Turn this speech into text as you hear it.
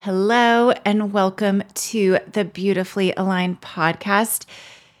Hello, and welcome to the Beautifully Aligned podcast.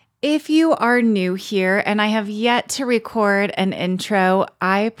 If you are new here and I have yet to record an intro,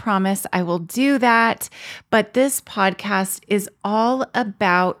 I promise I will do that. But this podcast is all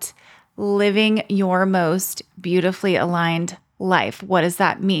about living your most beautifully aligned life. What does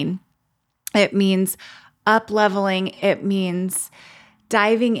that mean? It means up-leveling. It means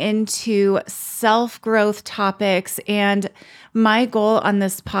diving into self-growth topics. And my goal on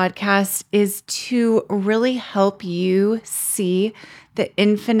this podcast is to really help you see the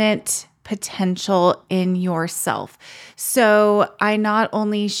infinite potential in yourself. So I not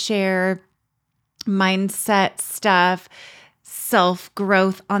only share mindset stuff,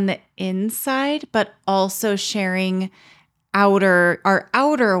 self-growth on the inside, but also sharing our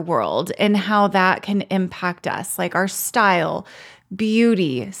outer world and how that can impact us, like our style,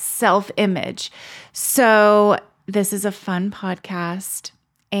 beauty, self-image. So this is a fun podcast,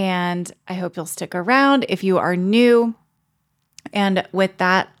 and I hope you'll stick around if you are new. And with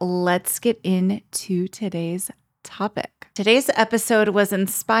that, let's get into today's topic. Today's episode was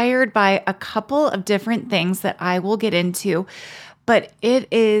inspired by a couple of different things that I will get into, but it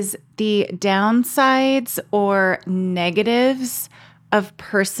is the downsides or negatives of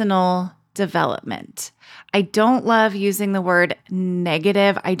personal development. I don't love using the word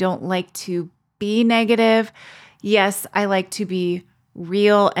negative. I don't like to be negative. Yes, I like to be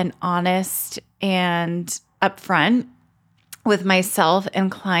real and honest and upfront with myself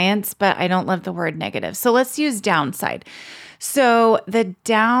and clients, but I don't love the word negative. So let's use downside. So the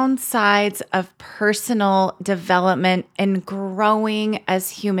downsides of personal development and growing as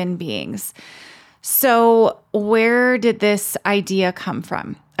human beings. So where did this idea come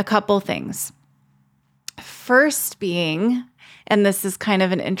from? A couple things. First being, and this is kind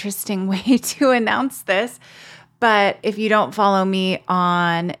of an interesting way to announce this, but if you don't follow me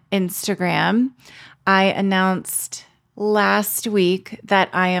on Instagram, I announced last week that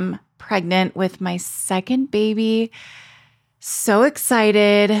I am pregnant with my second baby. So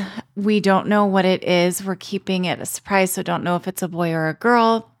excited. We don't know what it is. We're keeping it a surprise, so don't know if it's a boy or a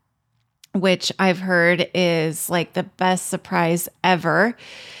girl, which I've heard is like the best surprise ever.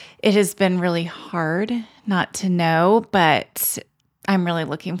 It has been really hard not to know, but I'm really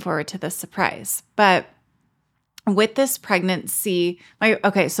looking forward to the surprise. But with this pregnancy,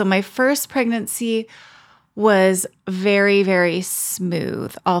 my first pregnancy was very, very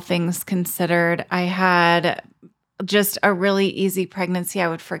smooth, all things considered. I had just a really easy pregnancy. I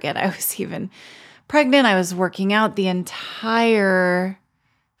would forget I was even pregnant. I was working out the entire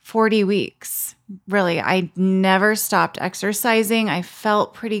 40 weeks. Really, I never stopped exercising. I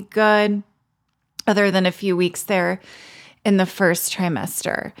felt pretty good, other than a few weeks there in the first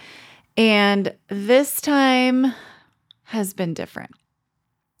trimester. And this time has been different.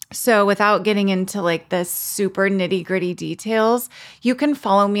 So without getting into like the super nitty-gritty details, you can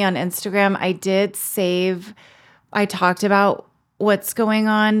follow me on Instagram. I talked about what's going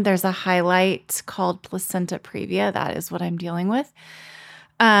on. There's a highlight called placenta previa. That is what I'm dealing with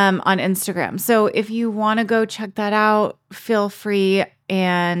on Instagram. So if you want to go check that out, feel free.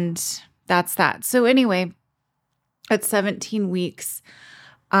 And that's that. So anyway, at 17 weeks,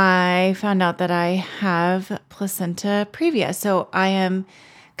 I found out that I have placenta previa. So I am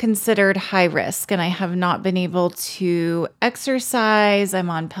considered high risk and I have not been able to exercise.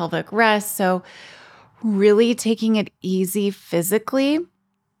 I'm on pelvic rest. So really taking it easy physically,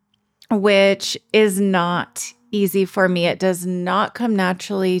 which is not easy for me. It does not come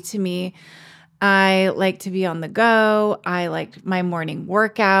naturally to me. I like to be on the go. I like my morning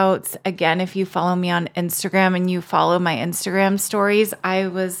workouts. Again, if you follow me on Instagram and you follow my Instagram stories, I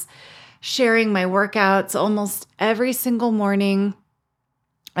was sharing my workouts almost every single morning.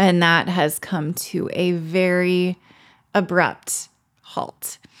 And that has come to a very abrupt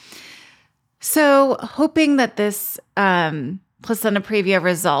halt. So hoping that this placenta previa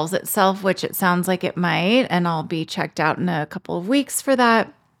resolves itself, which it sounds like it might, and I'll be checked out in a couple of weeks for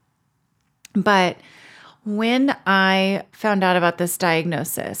that. But when I found out about this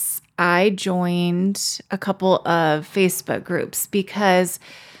diagnosis, I joined a couple of Facebook groups because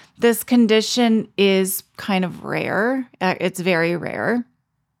this condition is kind of rare. It's very rare.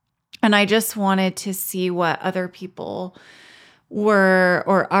 And I just wanted to see what other people were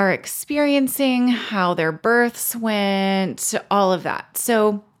or are experiencing, how their births went, all of that.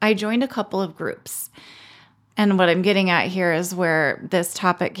 So I joined a couple of groups. And what I'm getting at here is where this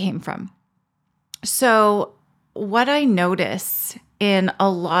topic came from. So what I notice in a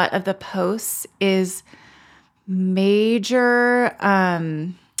lot of the posts is major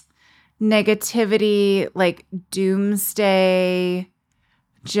negativity, like doomsday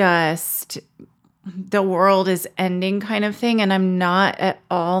just the world is ending kind of thing. And I'm not at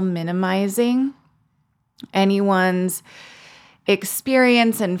all minimizing anyone's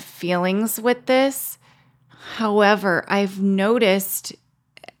experience and feelings with this. However, I've noticed,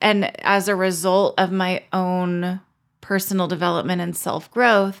 and as a result of my own personal development and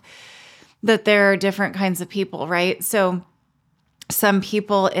self-growth, that there are different kinds of people, right? So some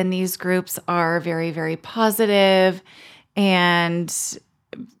people in these groups are very, very positive and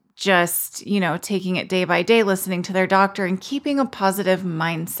just, taking it day by day, listening to their doctor and keeping a positive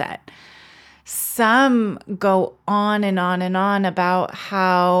mindset. Some go on and on and on about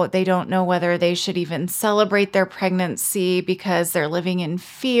how they don't know whether they should even celebrate their pregnancy because they're living in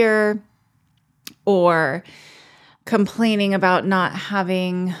fear, or complaining about not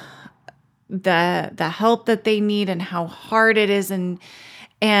having the help that they need and how hard it is,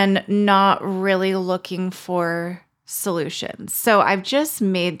 and not really looking for solutions. So I've just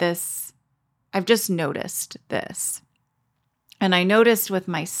noticed this. And I noticed with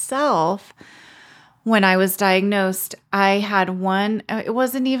myself, when I was diagnosed, I had it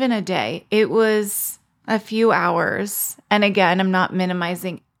wasn't even a day, it was a few hours. And again, I'm not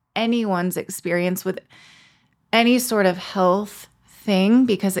minimizing anyone's experience with any sort of health thing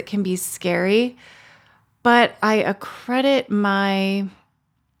because it can be scary. But I accredit my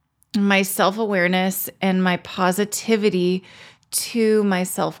self-awareness and my positivity to my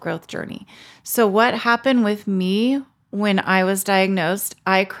self-growth journey. So what happened with me when I was diagnosed,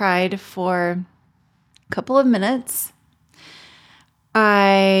 I cried for a couple of minutes.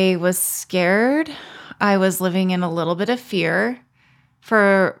 I was scared. I was living in a little bit of fear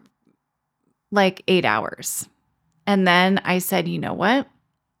for like 8 hours. And then I said, you know what?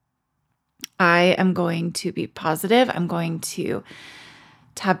 I am going to be positive. I'm going to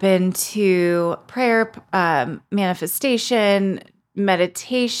tap into prayer, manifestation,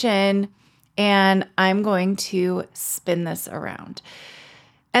 meditation, and I'm going to spin this around.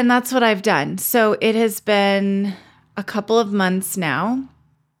 And that's what I've done. So it has been a couple of months now,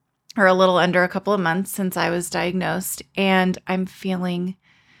 or a little under a couple of months since I was diagnosed, and I'm feeling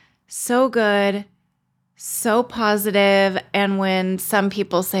so good, so positive. And when some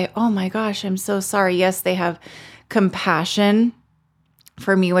people say, oh my gosh, I'm so sorry. Yes, they have compassion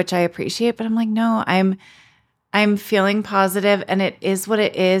for me, which I appreciate, but I'm like, no, I'm feeling positive, and it is what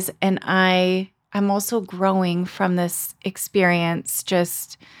it is. And I'm also growing from this experience,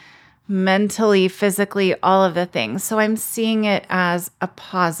 just mentally, physically, all of the things. So I'm seeing it as a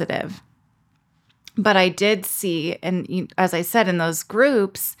positive. But I did see, and as I said, in those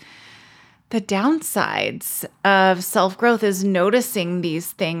groups, the downsides of self-growth is noticing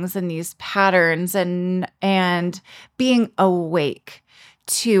these things and these patterns and being awake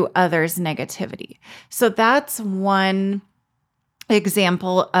to others' negativity. So that's one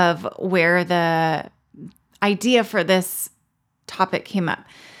example of where the idea for this topic came up.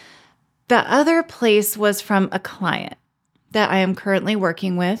 The other place was from a client that I am currently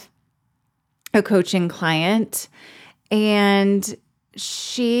working with, a coaching client, and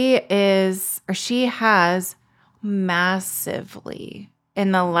she has massively,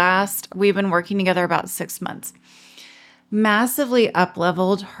 we've been working together about 6 months, massively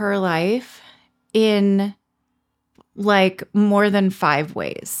up-leveled her life in like more than 5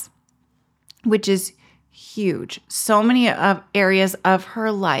 ways, which is huge. So many areas of her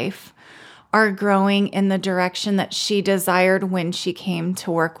life are growing in the direction that she desired when she came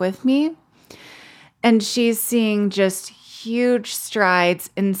to work with me. And she's seeing just huge strides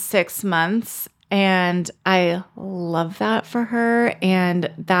in 6 months. And I love that for her. And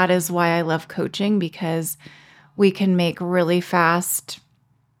that is why I love coaching, because we can make really fast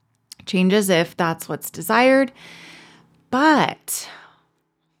changes if that's what's desired. But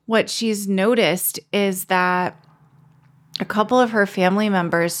what she's noticed is that a couple of her family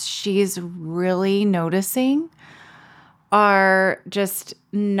members she's really noticing are just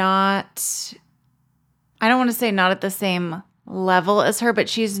not, I don't want to say not at the same level as her, but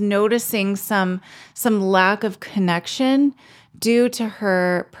she's noticing some lack of connection due to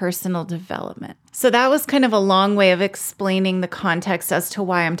her personal development. So that was kind of a long way of explaining the context as to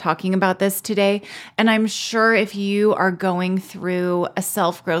why I'm talking about this today. And I'm sure if you are going through a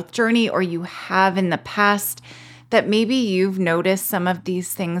self-growth journey, or you have in the past, that maybe you've noticed some of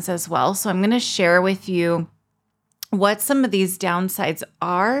these things as well. So I'm going to share with you what some of these downsides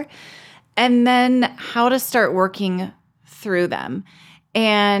are, and then how to start working through them.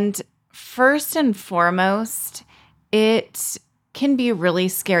 And first and foremost, it can be really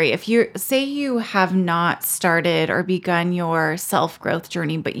scary. If you have not started or begun your self-growth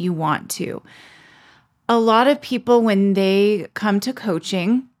journey, but you want to, A lot of people, when they come to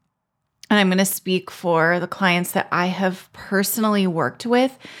coaching, and I'm going to speak for the clients that I have personally worked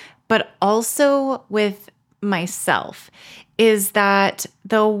with, but also with myself, is that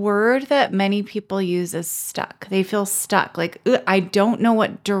the word that many people use is stuck. They feel stuck. Like, I don't know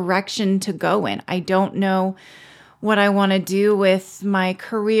what direction to go in. I don't know what I want to do with my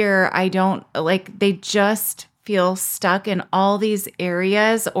career. They just feel stuck in all these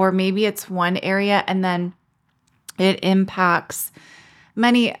areas, or maybe it's one area and then it impacts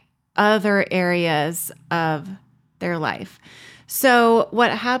many other areas of their life. So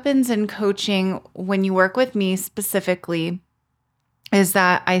what happens in coaching when you work with me specifically is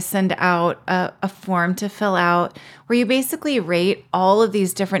that I send out a form to fill out where you basically rate all of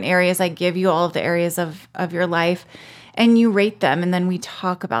these different areas. I give you all of the areas of your life and you rate them, and then we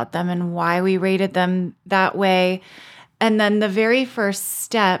talk about them and why we rated them that way. And then the very first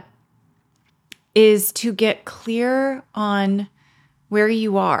step is to get clear on where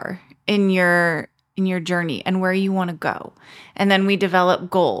you are in your journey and where you want to go. And then we develop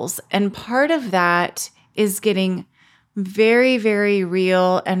goals. And part of that is getting very, very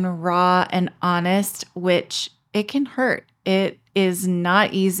real and raw and honest, which it can hurt. It is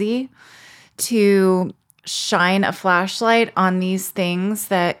not easy to shine a flashlight on these things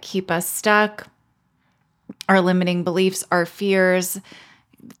that keep us stuck, our limiting beliefs, our fears,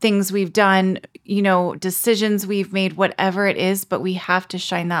 things we've done, decisions we've made, whatever it is, but we have to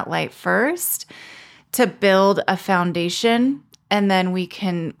shine that light first to build a foundation, and then we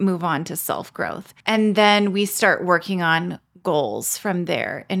can move on to self-growth. And then we start working on goals from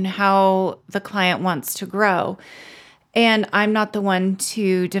there and how the client wants to grow. And I'm not the one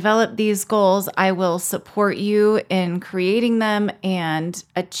to develop these goals. I will support you in creating them and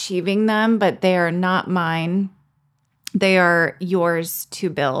achieving them, but they are not mine. They are yours to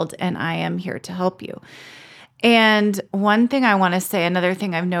build, and I am here to help you. And one thing I want to say, another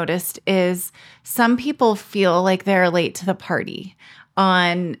thing I've noticed is some people feel like they're late to the party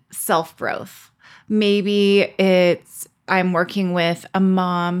on self-growth. Maybe I'm working with a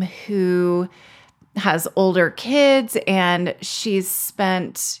mom who has older kids and she's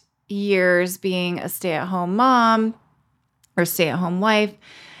spent years being a stay-at-home mom or stay-at-home wife.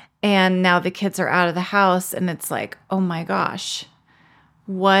 And now the kids are out of the house and it's like, oh my gosh,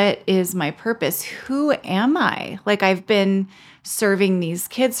 what is my purpose? Who am I? Like, I've been serving these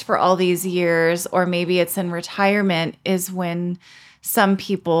kids for all these years, or maybe it's in retirement is when some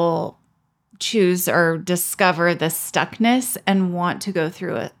people choose or discover the stuckness and want to go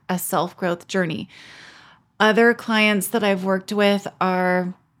through a self-growth journey. Other clients that I've worked with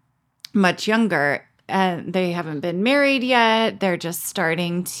are much younger and they haven't been married yet. They're just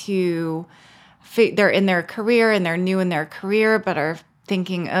starting to, they're in their career and they're new in their career, but are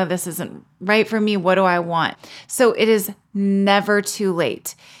thinking, oh, this isn't right for me. What do I want? So it is never too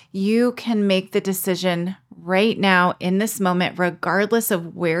late. You can make the decision right now in this moment, regardless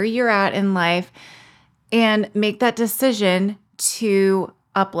of where you're at in life, and make that decision to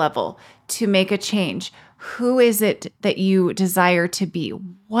up level, to make a change. Who is it that you desire to be?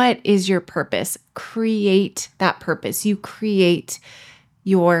 What is your purpose? Create that purpose. You create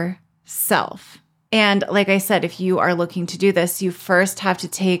yourself. And like I said, if you are looking to do this, you first have to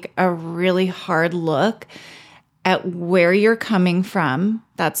take a really hard look at where you're coming from.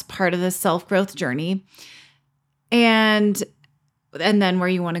 That's part of the self-growth journey. And then where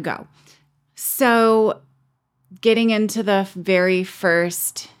you want to go. So getting into the very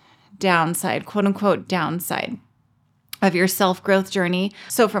first downside, quote unquote downside of your self-growth journey.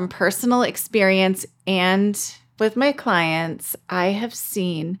 So from personal experience and with my clients, I have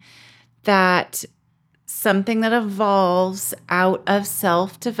seen that something that evolves out of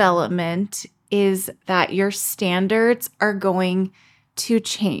self-development is that your standards are going to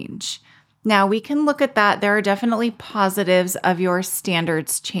change. Now, we can look at that. There are definitely positives of your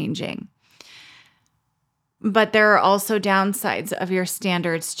standards changing. But there are also downsides of your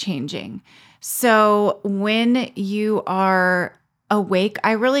standards changing. So when you are awake,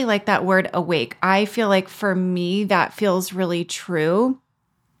 I really like that word awake. I feel like for me, that feels really true.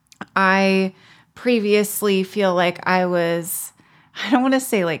 I previously feel like I don't want to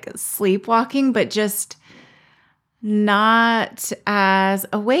say like sleepwalking, but just not as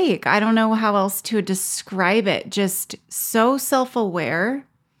awake. I don't know how else to describe it. Just so self-aware,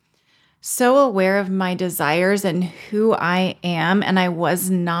 so aware of my desires and who I am. And I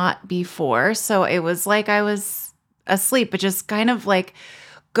was not before. So it was like I was asleep, but just kind of like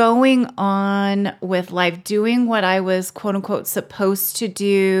going on with life, doing what I was quote unquote supposed to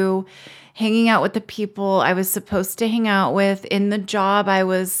do, hanging out with the people I was supposed to hang out with, in the job I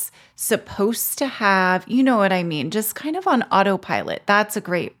was supposed to have, you know what I mean, just kind of on autopilot. That's a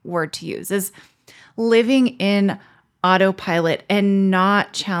great word to use, is living in autopilot and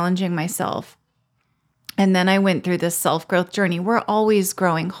not challenging myself. And then I went through this self-growth journey. We're always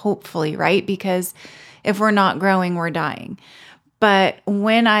growing, hopefully, right? Because if we're not growing, we're dying. But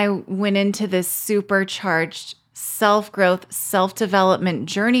when I went into this supercharged self-growth, self-development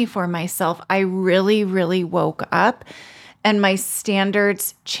journey for myself, I really, really woke up and my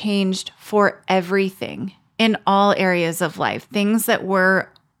standards changed for everything in all areas of life. Things that were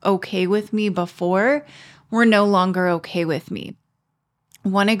okay with me before were no longer okay with me.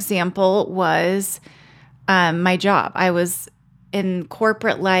 One example was my job. I was in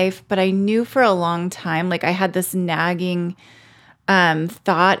corporate life, but I knew for a long time, like I had this nagging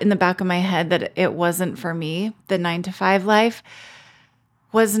thought in the back of my head that it wasn't for me. The 9-to-5 life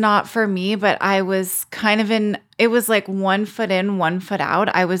was not for me, but I was kind of it was like 1 foot in, 1 foot out.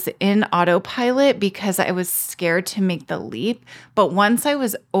 I was in autopilot because I was scared to make the leap. But once I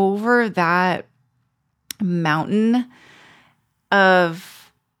was over that mountain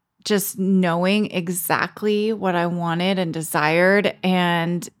of just knowing exactly what I wanted and desired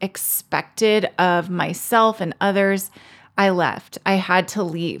and expected of myself and others, I left. I had to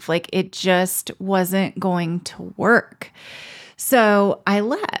leave. Like it just wasn't going to work. So I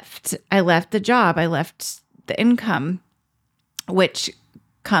left. I left the job. I left the income, which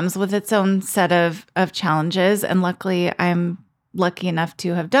comes with its own set of challenges. And luckily, I'm lucky enough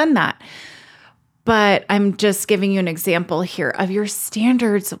to have done that. But I'm just giving you an example here of your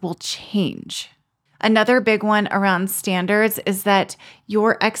standards will change. Another big one around standards is that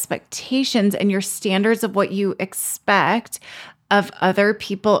your expectations and your standards of what you expect of other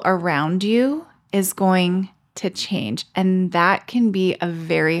people around you is going to change. And that can be a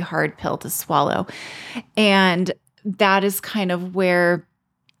very hard pill to swallow. And that is kind of where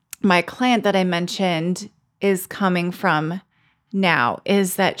my client that I mentioned is coming from now,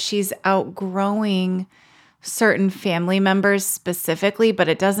 is that she's outgrowing certain family members specifically, but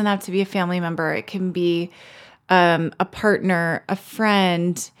it doesn't have to be a family member. It can be a partner, a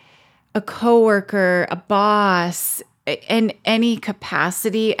friend, a coworker, a boss, in any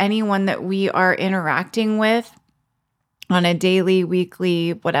capacity, anyone that we are interacting with on a daily,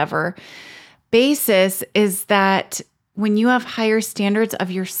 weekly, whatever basis, is that when you have higher standards of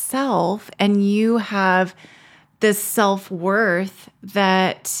yourself and you have this self-worth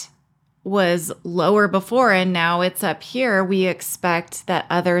that was lower before and now it's up here, we expect that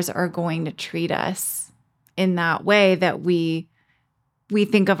others are going to treat us in that way that we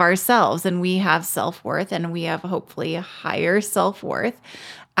think of ourselves, and we have self-worth and we have hopefully a higher self-worth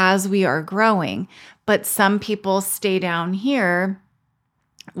as we are growing. But some people stay down here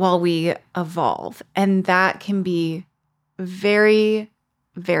while we evolve, and that can be very,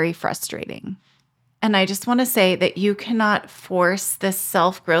 very frustrating. And I just want to say that you cannot force this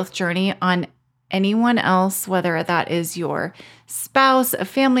self-growth journey on anyone else, whether that is your spouse, a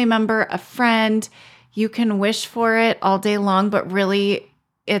family member, a friend. You can wish for it all day long, but really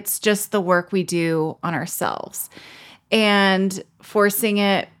it's just the work we do on ourselves. And forcing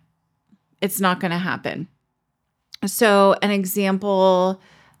it, it's not going to happen. So an example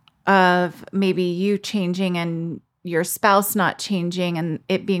of maybe you changing and your spouse not changing and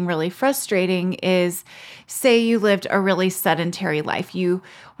it being really frustrating is, say you lived a really sedentary life. You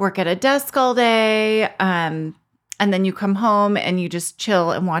work at a desk all day, and then you come home and you just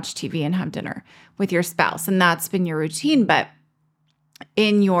chill and watch TV and have dinner with your spouse. And that's been your routine. But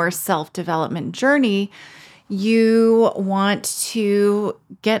in your self-development journey, you want to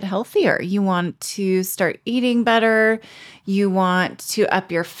get healthier. You want to start eating better. You want to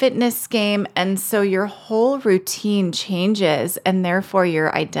up your fitness game. And so your whole routine changes, and therefore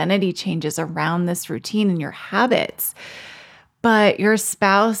your identity changes around this routine and your habits. But your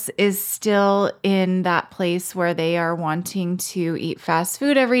spouse is still in that place where they are wanting to eat fast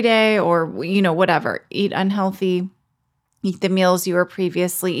food every day, or, whatever, eat unhealthy, eat the meals you were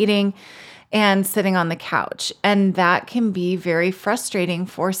previously eating, and sitting on the couch. And that can be very frustrating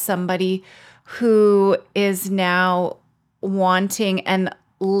for somebody who is now wanting and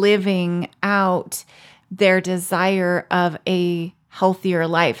living out their desire of a healthier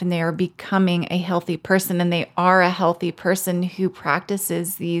life, and they are becoming a healthy person, and they are a healthy person who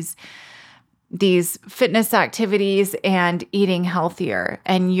practices these fitness activities and eating healthier.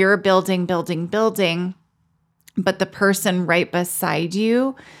 And you're building, but the person right beside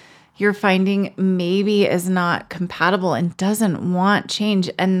you, you're finding maybe is not compatible and doesn't want change.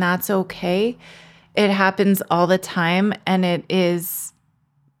 And that's okay. It happens all the time. And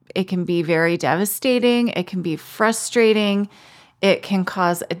it can be very devastating. It can be frustrating. It can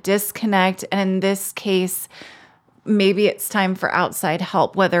cause a disconnect. And in this case, maybe it's time for outside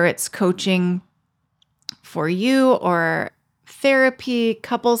help, whether it's coaching for you or therapy,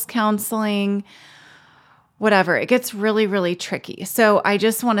 couples counseling, whatever. It gets really, really tricky. So I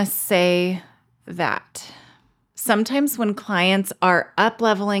just want to say that sometimes when clients are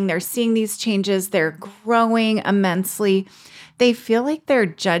up-leveling, they're seeing these changes, they're growing immensely, they feel like they're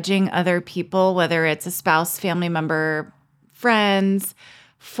judging other people, whether it's a spouse, family member, friends,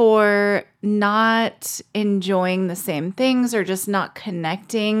 for not enjoying the same things or just not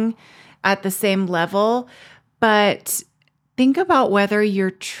connecting at the same level. But think about whether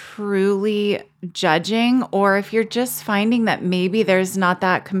you're truly judging or if you're just finding that maybe there's not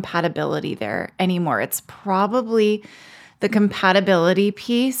that compatibility there anymore. It's probably the compatibility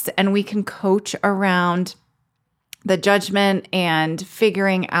piece, and we can coach around the judgment and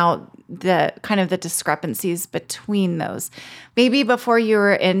figuring out the kind of the discrepancies between those. Maybe before you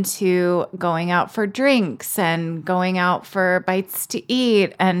were into going out for drinks and going out for bites to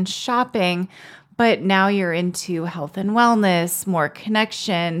eat and shopping, but now you're into health and wellness, more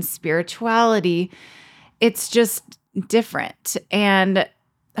connection, spirituality. It's just different. And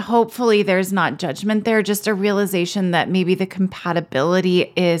hopefully there's not judgment there, just a realization that maybe the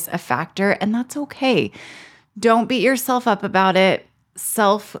compatibility is a factor, and that's okay. Don't beat yourself up about it.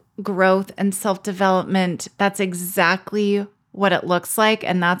 Self-growth and self-development, that's exactly what it looks like,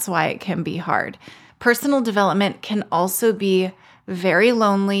 and that's why it can be hard. Personal development can also be very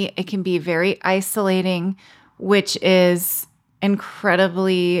lonely. It can be very isolating, which is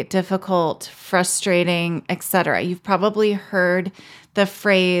incredibly difficult, frustrating, etc. You've probably heard the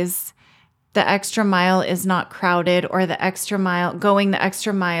phrase, the extra mile is not crowded, or going the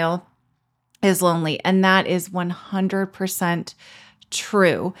extra mile is lonely. And that is 100%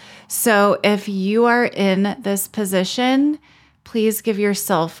 true. So if you are in this position, please give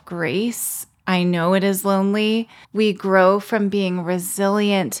yourself grace. I know it is lonely. We grow from being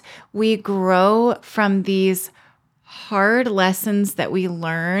resilient. We grow from these hard lessons that we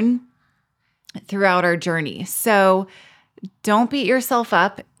learn throughout our journey. So don't beat yourself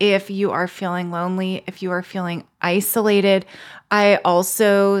up if you are feeling lonely, if you are feeling isolated. I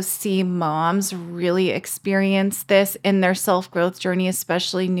also see moms really experience this in their self-growth journey,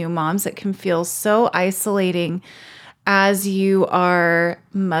 especially new moms. It can feel so isolating as you are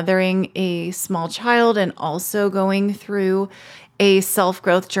mothering a small child and also going through a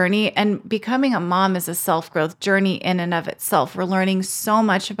self-growth journey. And becoming a mom is a self-growth journey in and of itself. We're learning so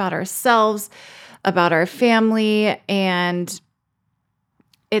much about ourselves, about our family, and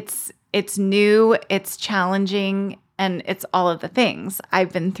it's new, it's challenging, and it's all of the things.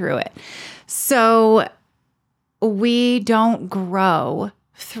 I've been through it. So we don't grow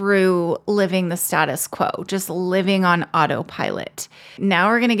through living the status quo, just living on autopilot. Now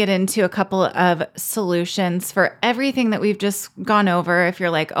we're going to get into a couple of solutions for everything that we've just gone over. If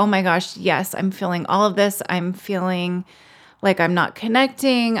you're like, oh my gosh, yes, I'm feeling all of this. I'm feeling like I'm not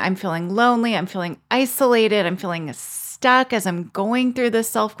connecting. I'm feeling lonely. I'm feeling isolated. I'm feeling stuck as I'm going through this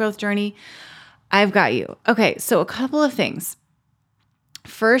self-growth journey. I've got you. Okay, so a couple of things.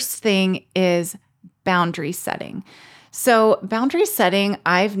 First thing is boundary setting. So boundary setting,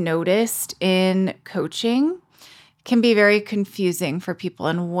 I've noticed in coaching, can be very confusing for people.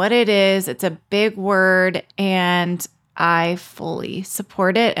 And what it is, it's a big word, and I fully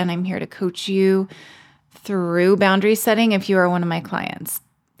support it. And I'm here to coach you through boundary setting if you are one of my clients.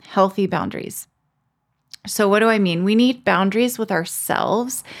 Healthy boundaries. So what do I mean? We need boundaries with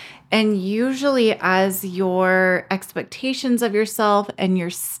ourselves. And usually as your expectations of yourself and your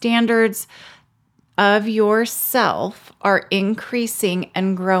standards of yourself are increasing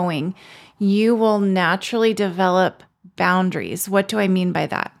and growing, you will naturally develop boundaries. What do I mean by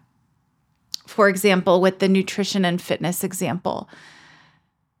that? For example, with the nutrition and fitness example,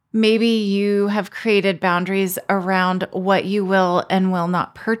 maybe you have created boundaries around what you will and will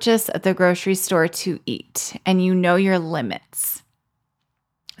not purchase at the grocery store to eat, and you know your limits.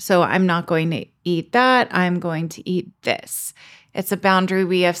 So I'm not going to eat that. I'm going to eat this. It's a boundary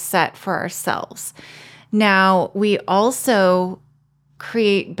we have set for ourselves. Now, we also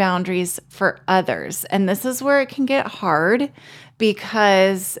create boundaries for others. And this is where it can get hard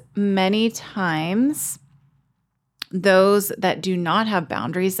because many times those that do not have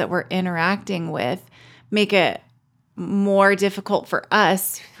boundaries that we're interacting with make it more difficult for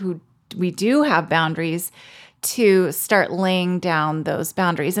us who we do have boundaries to start laying down those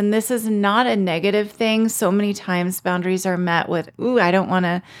boundaries. And this is not a negative thing. So many times boundaries are met with, ooh, I don't want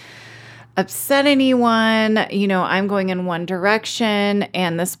to upset anyone. I'm going in one direction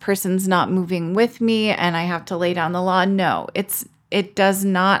and this person's not moving with me and I have to lay down the law. No, it does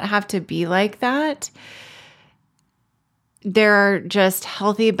not have to be like that. There are just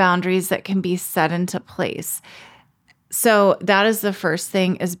healthy boundaries that can be set into place. So that is the first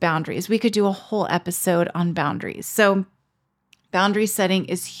thing, is boundaries. We could do a whole episode on boundaries. So boundary setting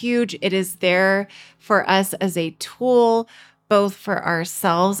is huge. It is there for us as a tool, both for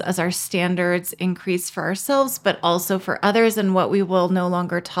ourselves as our standards increase for ourselves, but also for others and what we will no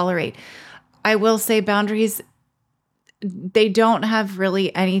longer tolerate. I will say boundaries, they don't have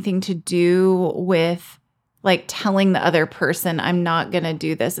really anything to do with like telling the other person, I'm not going to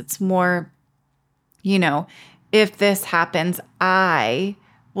do this. It's more, if this happens, I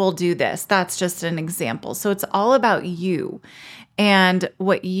will do this. That's just an example. So it's all about you and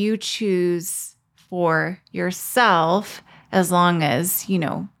what you choose for yourself, as long as,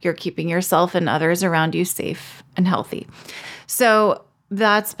 you're keeping yourself and others around you safe and healthy. So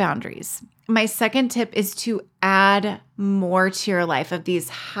that's boundaries. My second tip is to add more to your life of these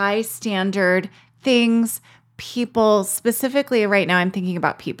high standard things, people. Specifically right now, I'm thinking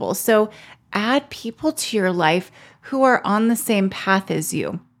about people. So add people to your life who are on the same path as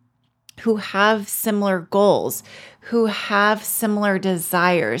you, who have similar goals, who have similar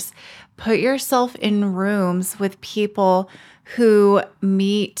desires. Put yourself in rooms with people who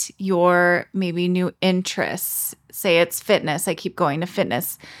meet your maybe new interests. Say it's fitness. I keep going to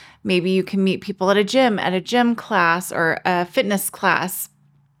fitness. Maybe you can meet people at a gym class or a fitness class,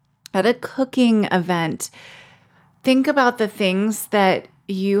 at a cooking event. Think about the things that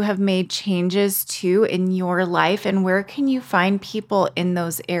you have made changes to in your life and where can you find people in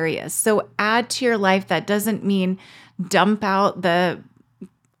those areas. So add to your life. That doesn't mean dump out the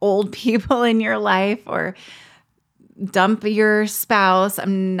old people in your life or dump your spouse.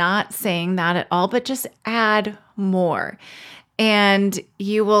 I'm not saying that at all, but just add more. And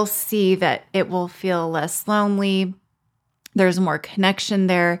you will see that it will feel less lonely. There's more connection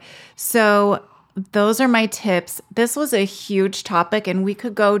there. So those are my tips. This was a huge topic and we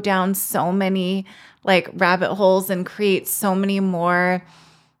could go down so many like rabbit holes and create so many more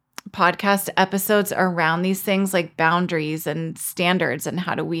podcast episodes around these things like boundaries and standards and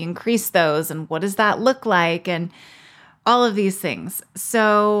how do we increase those and what does that look like and all of these things.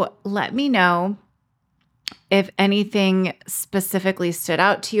 So let me know if anything specifically stood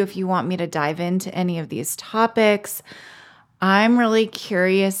out to you, if you want me to dive into any of these topics. I'm really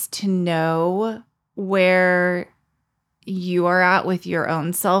curious to know where you are at with your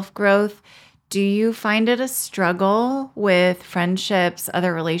own self-growth. Do you find it a struggle with friendships,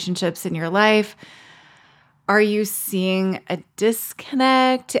 other relationships in your life? Are you seeing a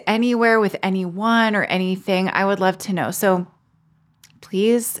disconnect anywhere with anyone or anything? I would love to know. So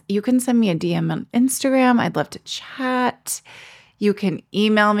please, you can send me a DM on Instagram. I'd love to chat. You can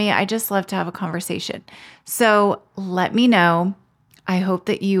email me. I just love to have a conversation. So let me know. I hope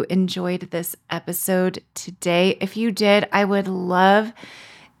that you enjoyed this episode today. If you did, I would love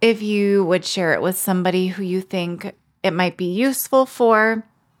if you would share it with somebody who you think it might be useful for.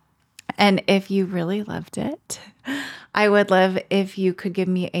 And if you really loved it, I would love if you could give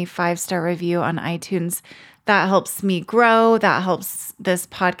me a 5-star review on iTunes. That helps me grow. That helps this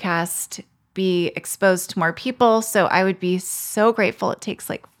podcast be exposed to more people. So I would be so grateful. It takes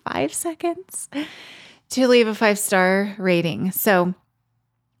like 5 seconds to leave a 5-star rating. So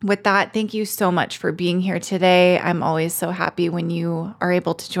with that, thank you so much for being here today. I'm always so happy when you are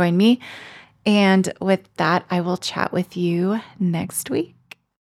able to join me. And with that, I will chat with you next week.